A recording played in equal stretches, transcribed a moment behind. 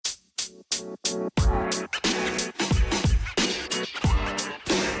All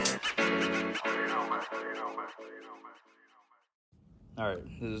right,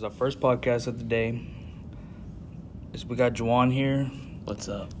 this is our first podcast of the day. We got Juwan here. What's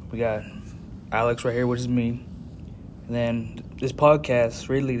up? We got Alex right here, which is me. And then this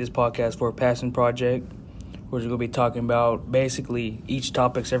podcast for a passion project. We're just going to be talking about basically each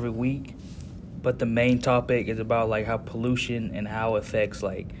topics every week. But the main topic is about like how pollution and how it affects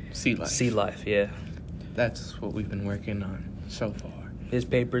like Sea life, yeah. That's what we've been working on so far. His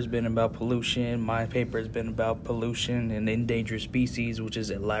paper's been about pollution. My paper has been about pollution and endangered species, which is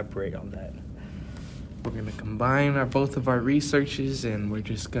elaborate on that. We're going to combine both of our researches, and we're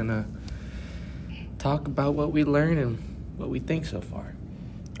just going to talk about what we learned and what we think so far.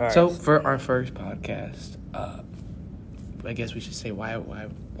 All right. So for our first podcast, I guess we should say why a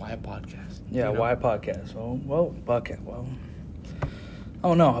podcast? Yeah, you know? why a podcast? Podcast. Well, I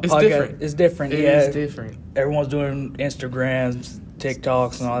don't know. It's podcast different. It's different. It yeah, is different. Everyone's doing Instagrams,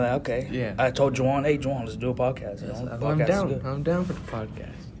 TikToks, and all that. Okay. Yeah. I told Juwan, hey, Juwan, let's do a podcast. You know? I'm Podcast is down. good. I'm down for the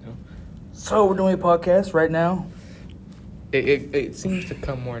podcast. You know? So we're doing a podcast right now. It seems to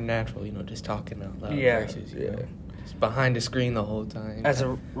come more natural, just talking out loud versus, you know, just behind the screen the whole time.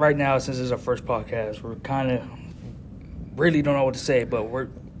 Right now, since this is our first podcast, we're kind of really don't know what to say, but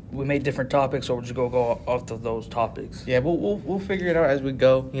we made different topics, so we're just gonna go off of those topics. Yeah, we'll figure it out as we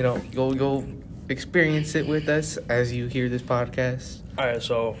go. You'll experience it with us as you hear this podcast. All right,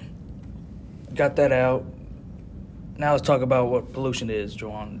 so got that out. Now let's talk about what pollution is,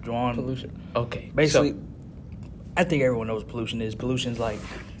 Juwan. Pollution. Okay. Basically, I think everyone knows what pollution is. Pollution's like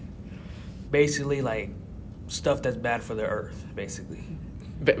basically like stuff that's bad for the earth, basically.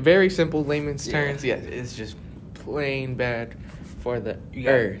 Very simple layman's terms. Yeah, it's just plain bad for the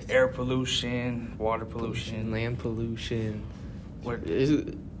earth. Air pollution, water pollution, land pollution.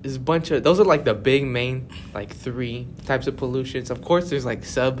 There's a bunch of those are like the big main like three types of pollutions. Of course, there's like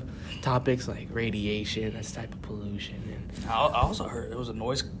sub topics like radiation, that's type of pollution. And I also heard there was a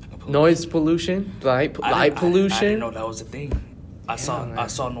noise pollution. Noise pollution, light pollution. I didn't know that was a thing. I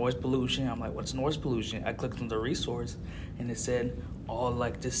saw noise pollution. I'm like, what's noise pollution? I clicked on the resource, and it said all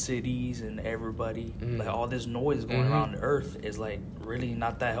like the cities and everybody, like all this noise going around the earth is like really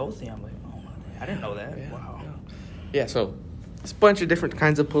not that healthy. I'm like, oh, I didn't know that. Yeah, Wow. Yeah, so it's a bunch of different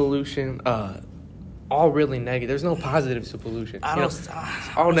kinds of pollution, all really negative. There's no positives to pollution. I don't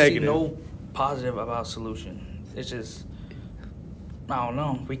see no positive about solution. It's just, I don't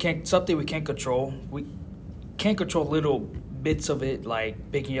know. We can't control. We can't control little bits of it,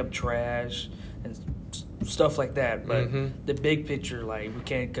 like picking up trash and stuff like that. But the big picture, like we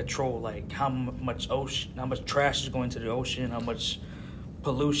can't control, like how much trash is going to the ocean, how much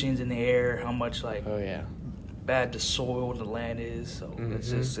pollution's in the air, how much like bad the soil, the land is. So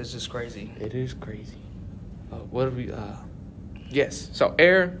it's just crazy. It is crazy. What do we? Yes. So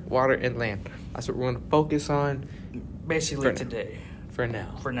air, water, and land. That's what we're going to focus on. Basically today. For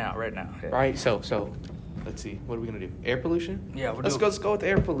now. Right now. Yeah. Right. So let's see. What are we going to do? Air pollution. Yeah. Let's go with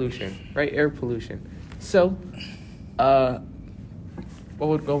air pollution. Right. Air pollution. So, what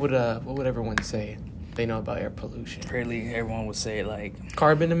would everyone say they know about air pollution? Really, everyone would say like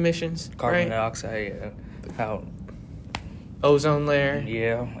carbon emissions, carbon dioxide, how ozone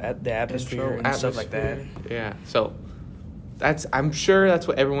layer, at the atmosphere and stuff like that. Yeah, so I'm sure that's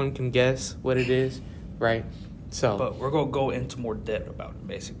what everyone can guess what it is, right? So, but we're gonna go into more depth about it,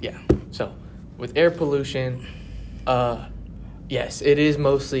 basically. Yeah. So, with air pollution, yes, it is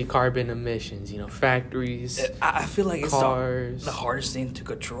mostly carbon emissions. Factories. I feel like cars. It's the hardest thing to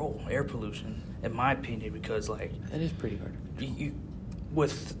control, air pollution, in my opinion, because like that is pretty hard to control.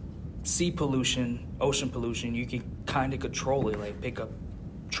 With sea pollution, ocean pollution, you can kind of control it, like pick up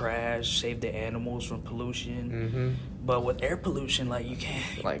trash, save the animals from pollution. But with air pollution, like you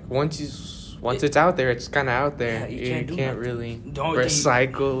can't. Like once it's out there, it's kind of out there. Yeah, you can't really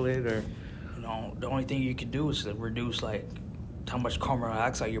recycle it or. The only thing you can do is to reduce like how much carbon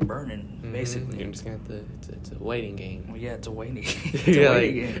dioxide you're burning, basically. You're just gonna have to. It's a waiting game. Well, yeah, it's a waiting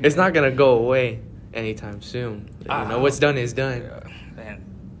game. It's not gonna go away anytime soon. What's done is done. And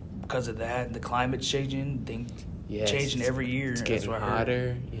because of that, the climate's changing. Changing every year. It's getting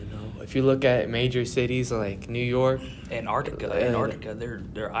hotter. If you look at major cities like New York, Antarctica,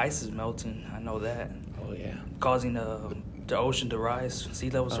 their ice is melting. I know that. Oh yeah. Causing the ocean to rise,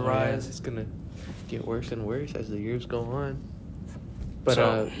 sea levels to rise. Yeah. It's gonna get worse and worse as the years go on. But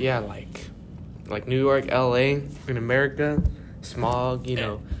like New York, LA, in America, smog.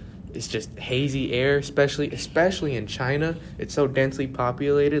 It's just hazy air, especially in China. It's so densely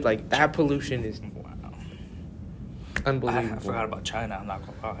populated. Like that pollution is. Wow. unbelievable. I forgot about China. I'm not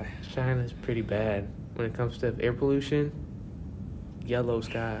gonna lie. China's pretty bad when it comes to air pollution. Yellow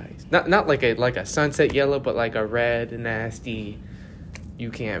skies, not like a sunset yellow, but like a red, nasty. You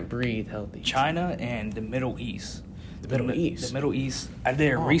can't breathe healthy. China and the Middle East. The Middle East. I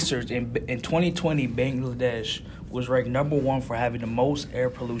did research in 2020. Bangladesh was ranked number 1 for having the most air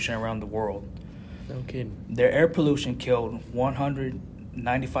pollution around the world. No kidding. Their air pollution killed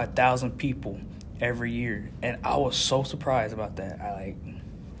 195,000 people every year, and I was so surprised about that. I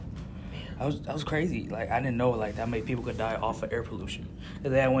was crazy. Like, I didn't know like that many people could die off of air pollution.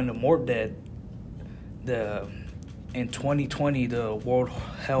 And then when the more dead, in 2020 the World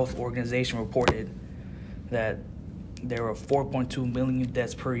Health Organization reported that there were 4.2 million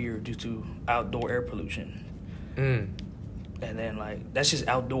deaths per year due to outdoor air pollution. And then like that's just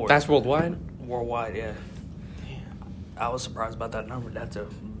outdoor. That's worldwide. Worldwide, yeah. I was surprised about that number. That's a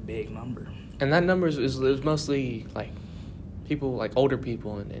big number. And that number is mostly like people, like older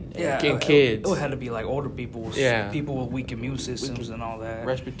people and kids. It had to be like older people, people with weak immune systems and all that.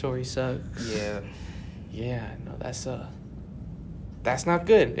 Respiratory sucks. Yeah. Yeah, no, that's not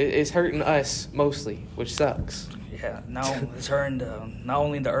good. It's hurting us mostly, which sucks. Yeah, now it's hurting not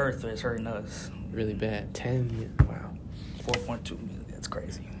only the earth, but it's hurting us. Really bad. 10, wow. 4.2 million, that's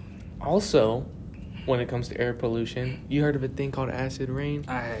crazy. Also, when it comes to air pollution, you heard of a thing called acid rain?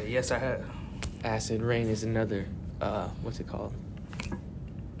 Yes, I have. Acid rain is another, what's it called?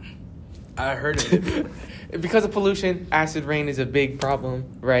 I heard it. Because of pollution, acid rain is a big problem,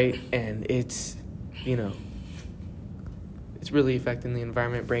 right? And it's, it's really affecting the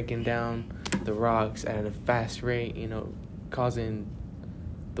environment, breaking down the rocks at a fast rate, causing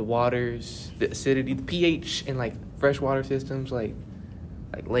the waters, the acidity, the pH in like freshwater systems, like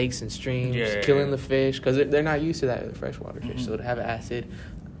lakes and streams, killing the fish because they're not used to that with freshwater fish. So to have high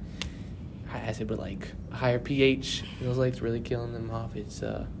acid, but like a higher pH in those lakes, really killing them off. It's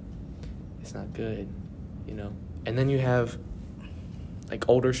not good, And then you have like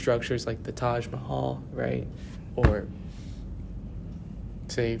older structures like the Taj Mahal, right? Or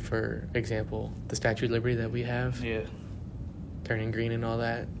say, for example, the Statue of Liberty that we have. Yeah. Turning green and all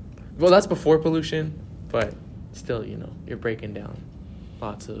that. Well, that's before pollution, but still, you're breaking down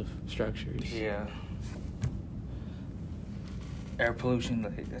lots of structures. Yeah. Air pollution,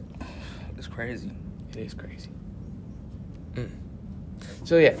 it's crazy. It is crazy.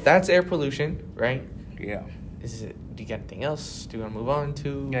 So, yeah, that's air pollution, right? Yeah. Do you got anything else? Do you want to move on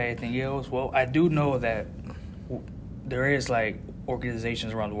to? Got anything else? Well, I do know that there is, like,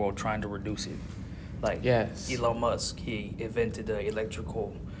 organizations around the world trying to reduce it. Like, yes. Elon Musk, he invented the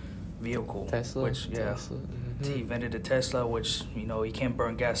electrical vehicle. Tesla? He invented the Tesla, which, he can't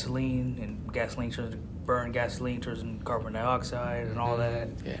burn gasoline, and gasoline turns into carbon dioxide and all that.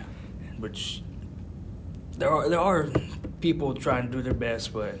 Yeah. Which, there are people trying to do their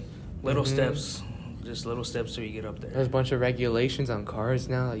best, but little steps, just little steps till you get up there. There's a bunch of regulations on cars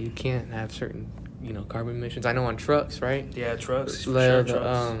now. Like you can't have certain, carbon emissions. I know on trucks, right? Yeah, trucks. Trucks.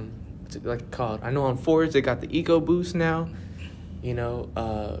 What's it like called? I know on Fords they got the EcoBoost now.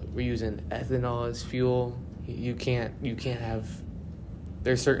 We're using ethanol as fuel. You can't have.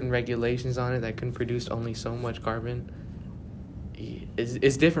 There's certain regulations on it that can produce only so much carbon.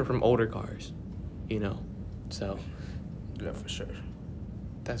 It's different from older cars, So. Yeah, for sure.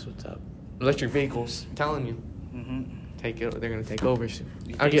 That's what's up. Electric vehicles, I'm telling you. They're gonna take over soon.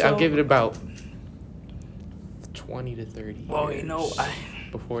 I'll give it about 20 to 30 years. Well,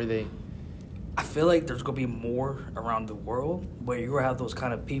 before they. I feel like there's gonna be more around the world where you're gonna have those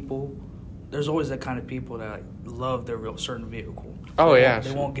kind of people. There's always that kind of people that love their certain vehicle.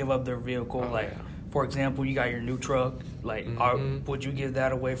 They won't give up their vehicle. For example, you got your new truck. Like, would you give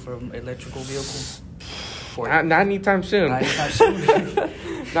that away for an electrical vehicle? Not anytime soon.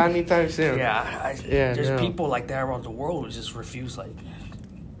 Not anytime soon. Yeah. There's people like that around the world who just refuse. Like,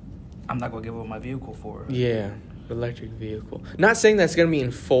 I'm not gonna give up my vehicle for it. Yeah, electric vehicle. Not saying that's gonna be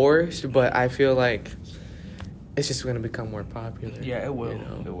enforced, but I feel like it's just gonna become more popular. Yeah, it will.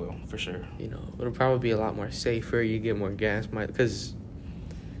 It will for sure. It'll probably be a lot more safer. You get more gas mileage because.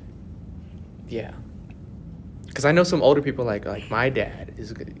 Yeah. Because I know some older people like my dad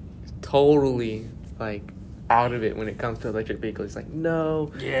is totally out of it when it comes to electric vehicles. It's like,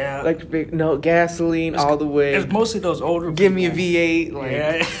 no. Yeah. Electric, no, gasoline all the way. It's mostly those older Give people. me a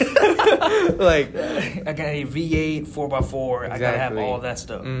V8. I got a V8, 4x4. Exactly. I got to have all that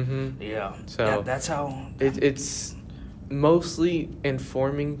stuff. Mm-hmm. Yeah. So that's how. It's mostly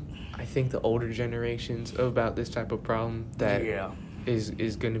informing, I think, the older generations about this type of problem that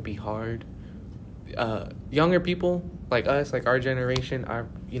is going to be hard. younger people like us, like our generation,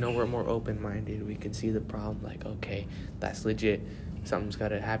 we're more open-minded. We can see the problem. Like, okay, that's legit. Something's got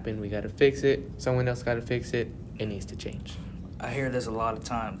to happen. We got to fix it. Someone else got to fix it. It needs to change. I hear there's a lot of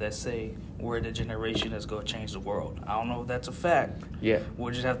times that say we're the generation that's going to change the world. I don't know if that's a fact. Yeah.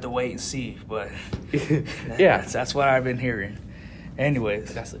 We'll just have to wait and see. But yeah, that's what I've been hearing.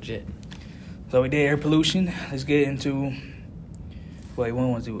 Anyways. That's legit. So we did air pollution. Let's get into... Wait,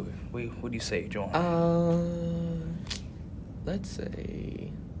 when was it? Wait, what do you say, John? Let's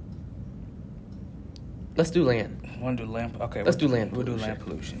say... Let's do land. Want to do land? Okay. Let's do land We'll do pollution. land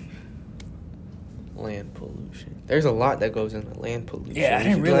pollution. Land pollution. There's a lot that goes into land pollution. Yeah, I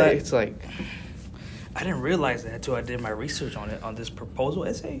didn't realize. It's like... I didn't realize that until I did my research on it, on this proposal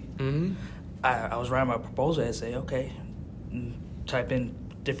essay. Mm-hmm. I was writing my proposal essay. Okay. Type in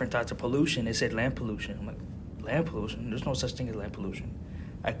different types of pollution. It said land pollution. I'm like, land pollution? There's no such thing as land pollution.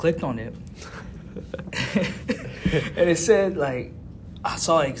 I clicked on it. And it said, like, I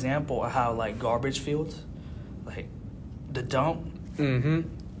saw an example of how, like, garbage fields, like, the dump. Mm-hmm.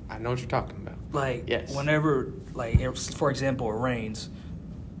 I know what you're talking about. Like, yes. Whenever, like, for example, it rains,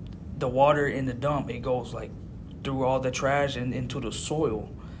 the water in the dump, it goes, like, through all the trash and into the soil.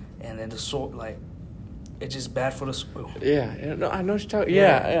 And then the soil, like, it's just bad for the soil. Yeah, I know what you're talking.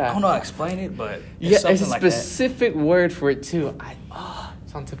 Yeah. I don't know how to explain it, but it's a like specific word for it too.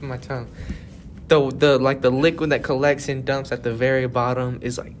 It's on the tip of my tongue. The liquid that collects and dumps at the very bottom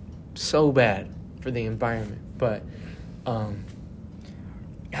is like so bad for the environment. But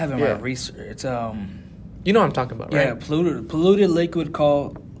having my research, it's you know what I'm talking about, right? Yeah, polluted liquid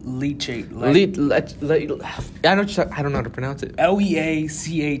called leachate. I don't know how to pronounce it.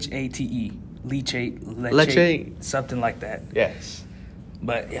 LEACHATE. Leachate, something like that. Yes.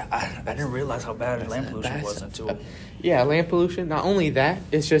 But yeah, I didn't realize how bad land pollution was until. Yeah, land pollution. Not only that,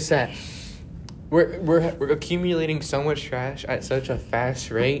 it's just that we're accumulating so much trash at such a fast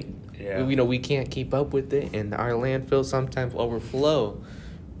rate. Yeah. We can't keep up with it, and our landfills sometimes overflow,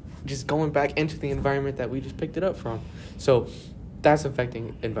 just going back into the environment that we just picked it up from. So that's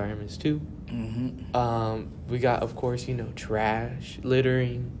affecting environments too. Mm-hmm. We got, of course, trash,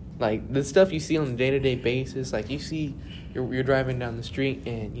 littering. Like, the stuff you see on a day-to-day basis, like, you're driving down the street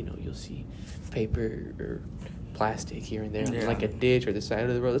and, you'll see paper or plastic here and there, like a ditch or the side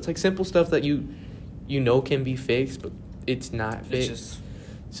of the road. It's, like, simple stuff that you can be fixed, but it's not fixed. It's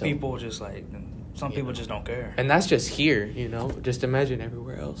just, people just, like, some people just don't care. And that's just here, Just imagine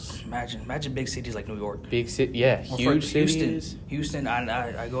everywhere else. Imagine big cities like New York. Big city, yeah, huge cities. Houston,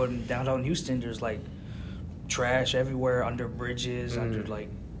 I go downtown Houston, there's, like, trash everywhere, under bridges, under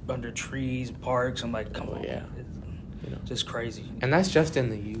trees, parks. I'm like, come on. Yeah. It's just crazy. And that's just in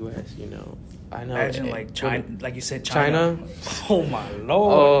the U.S., I know. Imagine, like, China, like you said, China. Oh, my Lord.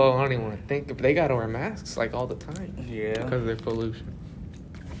 Oh, I don't even want to think. But they got to wear masks, like, all the time. Yeah. Because of their pollution.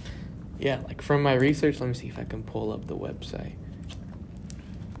 Yeah, like, from my research, let me see if I can pull up the website.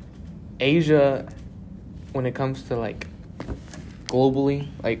 Asia, when it comes to, like, globally,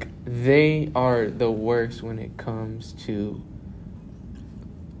 like, they are the worst when it comes to,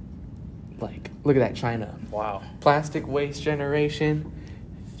 like, look at that, China. Wow. Plastic waste generation.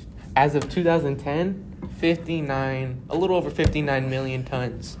 As of 2010, a little over 59 million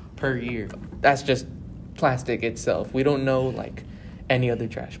tons per year. That's just plastic itself. We don't know, like, any other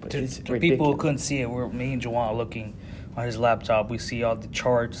trash, but it's ridiculous. People who couldn't see it, me and Juwan looking on his laptop. We see all the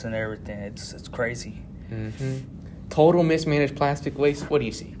charts and everything. It's crazy. Mm-hmm. Total mismanaged plastic waste. What do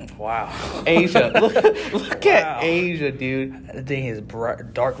you see? Wow. Asia. Look at Asia, dude. The thing is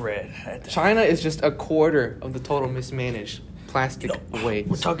dark red. China is just a quarter of the total mismanaged plastic waste.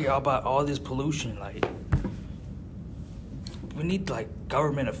 We're talking about all this pollution. Like, we need, like,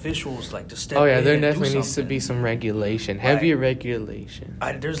 government officials, like, to step in. Oh, yeah, there definitely needs to be some regulation. Heavier regulation.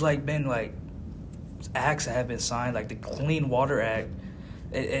 There's, like, been, like, acts that have been signed, like the Clean Water Act.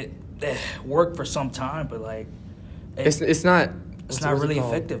 It worked for some time, but, like, it's not really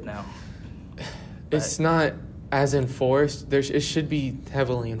effective now. It's not as enforced. It should be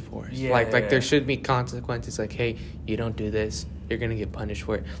heavily enforced. Yeah, there should be consequences. Like, hey, you don't do this, you're gonna get punished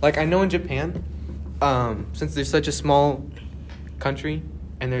for it. Like, I know in Japan, since there's such a small country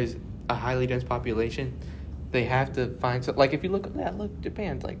and there's a highly dense population, they have to find like, if you look at that,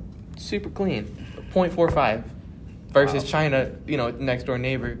 Japan's like super clean, 0.45 versus China, next door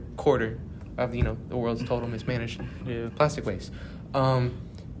neighbor, quarter of the world's total mismanaged plastic waste.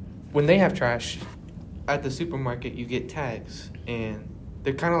 When they have trash at the supermarket, you get tags, and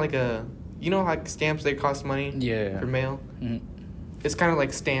they're kind of like like stamps, they cost money for mail. Mm-hmm. It's kind of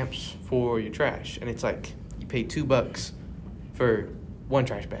like stamps for your trash, and it's like you pay $2 for one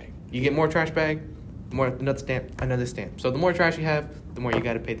trash bag. You get more trash bag, another stamp. So the more trash you have, the more you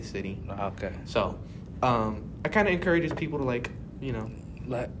got to pay the city. Okay. So, I kind of encourages people to like, you know,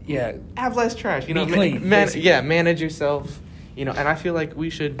 yeah, have less trash. You be know, clean. manage yourself. You know, and I feel like we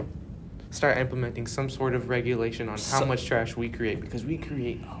should start implementing some sort of regulation on how much trash we create, because we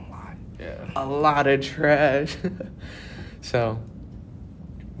create a lot. Yeah. A lot of trash. So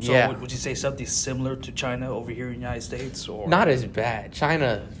yeah. Would you say something similar to China over here in the United States, or not as bad?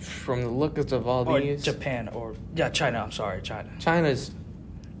 China, from the looks of all or these, Japan, or China. I'm sorry, China. China's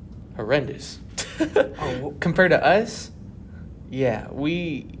horrendous. Oh, compared to us. Yeah,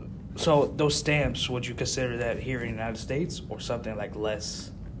 we. So those stamps, would you consider that here in the United States, or something like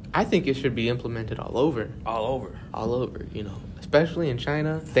less? I think it should be implemented all over. All over. All over, you know. Especially in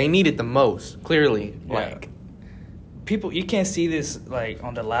China. They need it the most, clearly. Yeah. Like, people, you can't see this like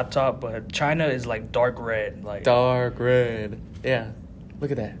on the laptop, but China is like dark red. Like dark red. Yeah.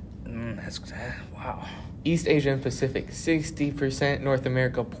 Look at that. Wow. East Asia and Pacific, 60%. North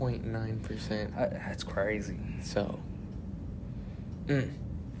America, 0.9%. That's crazy. So.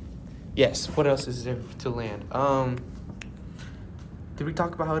 Yes. What else is there to land? Did we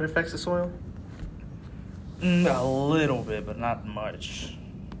talk about how it affects the soil? A little bit, but not much.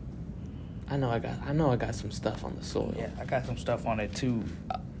 I know I got some stuff on the soil. Yeah, I got some stuff on it too.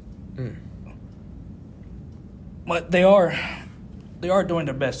 But they are doing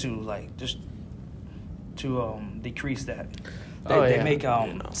their best to like just to decrease that. They make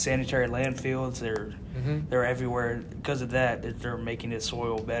sanitary landfills. They're everywhere because of that. They're making the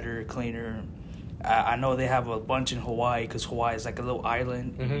soil better, cleaner. I know they have a bunch in Hawaii, because Hawaii is like a little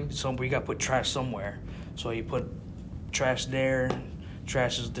island. So we got to put trash somewhere. So you put trash there.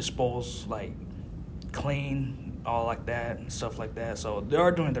 Trash is disposed like clean, all like that and stuff like that. So they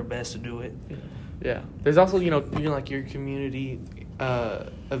are doing their best to do it. Yeah. There's also like your community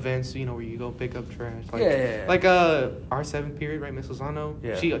events, where you go pick up trash. Like, yeah. Like our 7th period, right, Miss Lozano?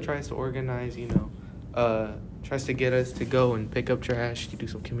 Yeah. She tries to organize, tries to get us to go and pick up trash, to do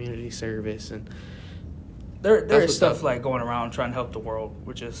some community service, and there is stuff like going around trying to help the world,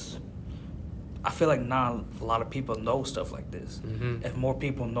 which is, I feel like not a lot of people know stuff like this. If more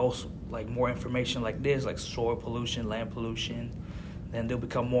people know like more information like this, like soil pollution, land pollution, then they'll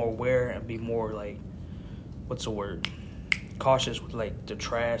become more aware and be more like, what's the word? Cautious with like the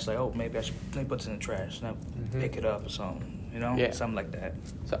trash. Like, oh, maybe I should put this in the trash, not pick it up or something. Something like that.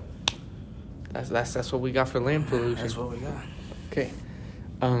 So that's what we got for land pollution. That's what we got. Okay.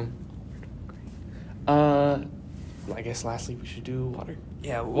 I guess lastly we should do water.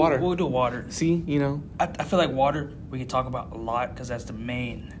 Yeah, water. We'll do water. See, I feel like water we can talk about a lot, because that's the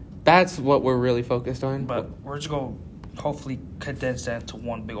main. That's what we're really focused on. But we're just going to hopefully condense that into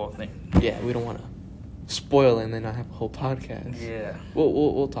one big old thing. Yeah, we don't want to spoil it and then not have a whole podcast. Yeah.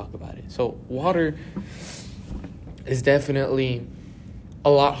 We'll talk about it. So water is definitely a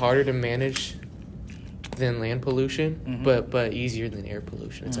lot harder to manage than land pollution, but easier than air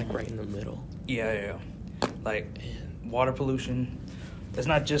pollution. It's like right in the middle. Yeah. Like water pollution, it's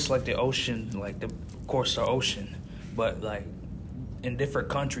not just like the ocean, like of course the ocean, but like in different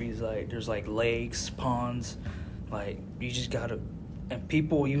countries, like there's like lakes, ponds, like you just gotta, and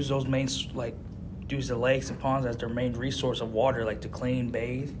people use those use the lakes and ponds as their main resource of water, like to clean,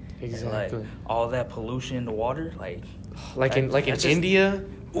 bathe. Exactly. And, like all that pollution in the water, in India,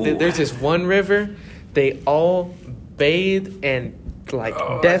 there's this one river, they all bathe and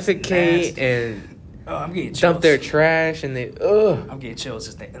defecate and I'm getting chills. Dump their trash and I'm getting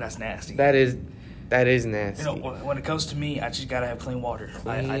chills. That's nasty. That is nasty. When it comes to me, I just gotta have clean water.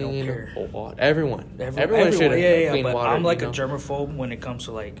 I don't care. Water. Everyone should have clean but water. I'm like a germaphobe when it comes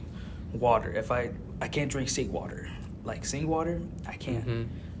to like water. If I can't drink sink water, like sink water, I can't.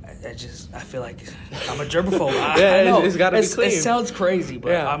 I feel like I'm a germaphobe. I know. It's gotta be clean. It sounds crazy,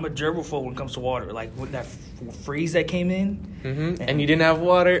 but I'm a germaphobe when it comes to water. Like with that freeze that came in, and you didn't have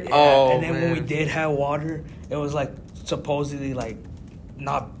water. Yeah, and then when we did have water, it was like supposedly like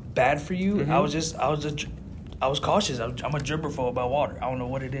not bad for you. I was cautious. I'm a germaphobe about water. I don't know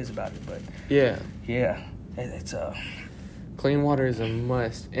what it is about it, but yeah, it's clean water is a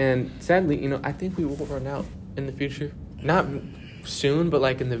must. And sadly, I think we will run out in the future. Not soon, but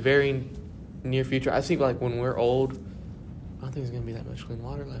like in the very near future. I think like when we're old, I don't think there's gonna be that much clean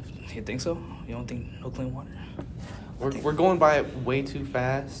water left. You think so? You don't think no clean water? We're going by it way too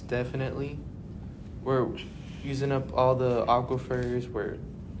fast. Definitely, we're using up all the aquifers. We're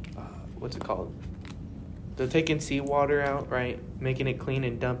what's it called? They're taking seawater out, right? Making it clean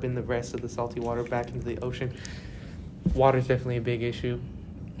and dumping the rest of the salty water back into the ocean. Water's definitely a big issue.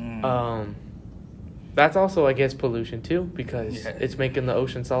 That's also, I guess, pollution too, because Yeah. it's making the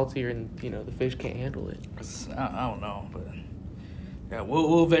ocean saltier, and the fish can't handle it. I don't know, but yeah,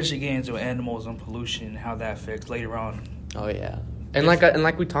 we'll eventually get into animals and pollution and how that affects later on. Oh yeah, and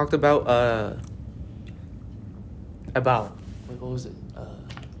like we talked about what was it?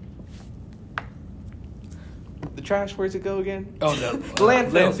 The trash. Where's it go again? Oh, the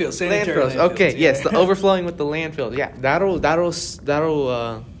landfills. Sanitary Landfills. Okay, yeah. yes, the overflowing with the landfills. Yeah, that'll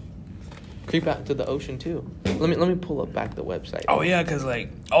creep out into the ocean too. Let me pull up back the website. Oh yeah, because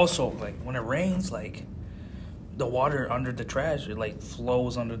also when it rains, the water under the trash, it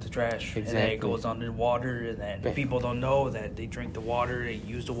flows under the trash, and then it goes under the water, and then people don't know that they drink the water, they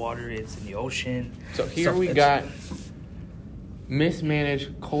use the water, it's in the ocean. So here we got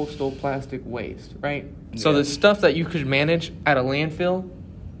mismanaged coastal plastic waste, right? Yeah. So the stuff that you could manage at a landfill,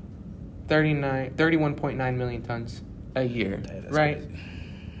 31.9 million tons a year, right? Crazy.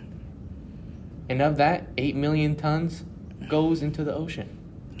 And of that, 8 million tons goes into the ocean.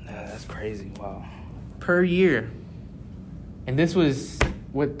 Yeah, that's crazy. Wow. Per year. And this was,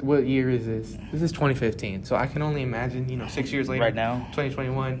 what year is this? This is 2015. So I can only imagine, 6 years later. Right now.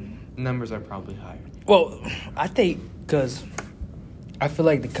 2021, numbers are probably higher. Well, I think, because I feel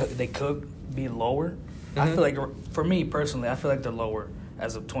like they could be lower. Mm-hmm. I feel like, for me personally, I feel like they're lower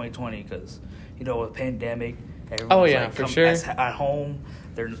as of 2020 because, with pandemic, everyone's for sure. At home.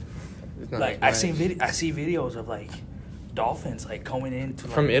 They're I see videos of dolphins coming into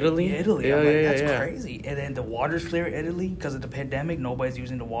from Italy. That's crazy. And then the water's clear in Italy because of the pandemic. Nobody's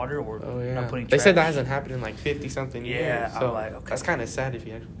using the water or not putting. They said that hasn't happened in 50 something years. Yeah, so I'm okay. That's kind of sad if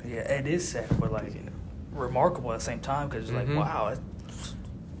you actually. Yeah, it is sad, but remarkable at the same time because it's wow,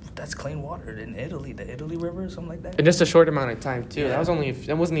 that's clean water in Italy, the Italy River or something like that. In just a short amount of time too. Yeah. That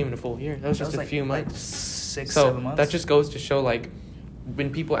wasn't even a full year. That was just a few months. 7 months. That just goes to show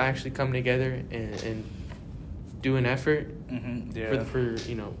when people actually come together and do an effort for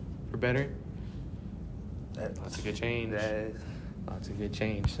better. That's a good change. That's a good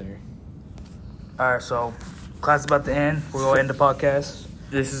change, sir. All right, so class is about to end. We're going to end the podcast.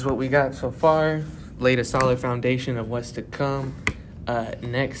 This is what we got so far. Laid a solid foundation of what's to come.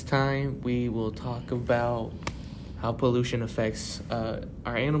 Next time, we will talk about how pollution affects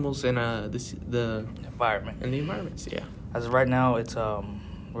our animals and the environment. And the environments, yeah. As of right now, it's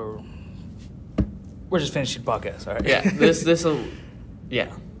we're just finishing the podcast. All right. Yeah. This'll.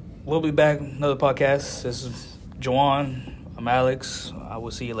 Yeah. We'll be back another podcast. This is Juwan. I'm Alex. I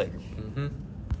will see you later. Mm-hmm.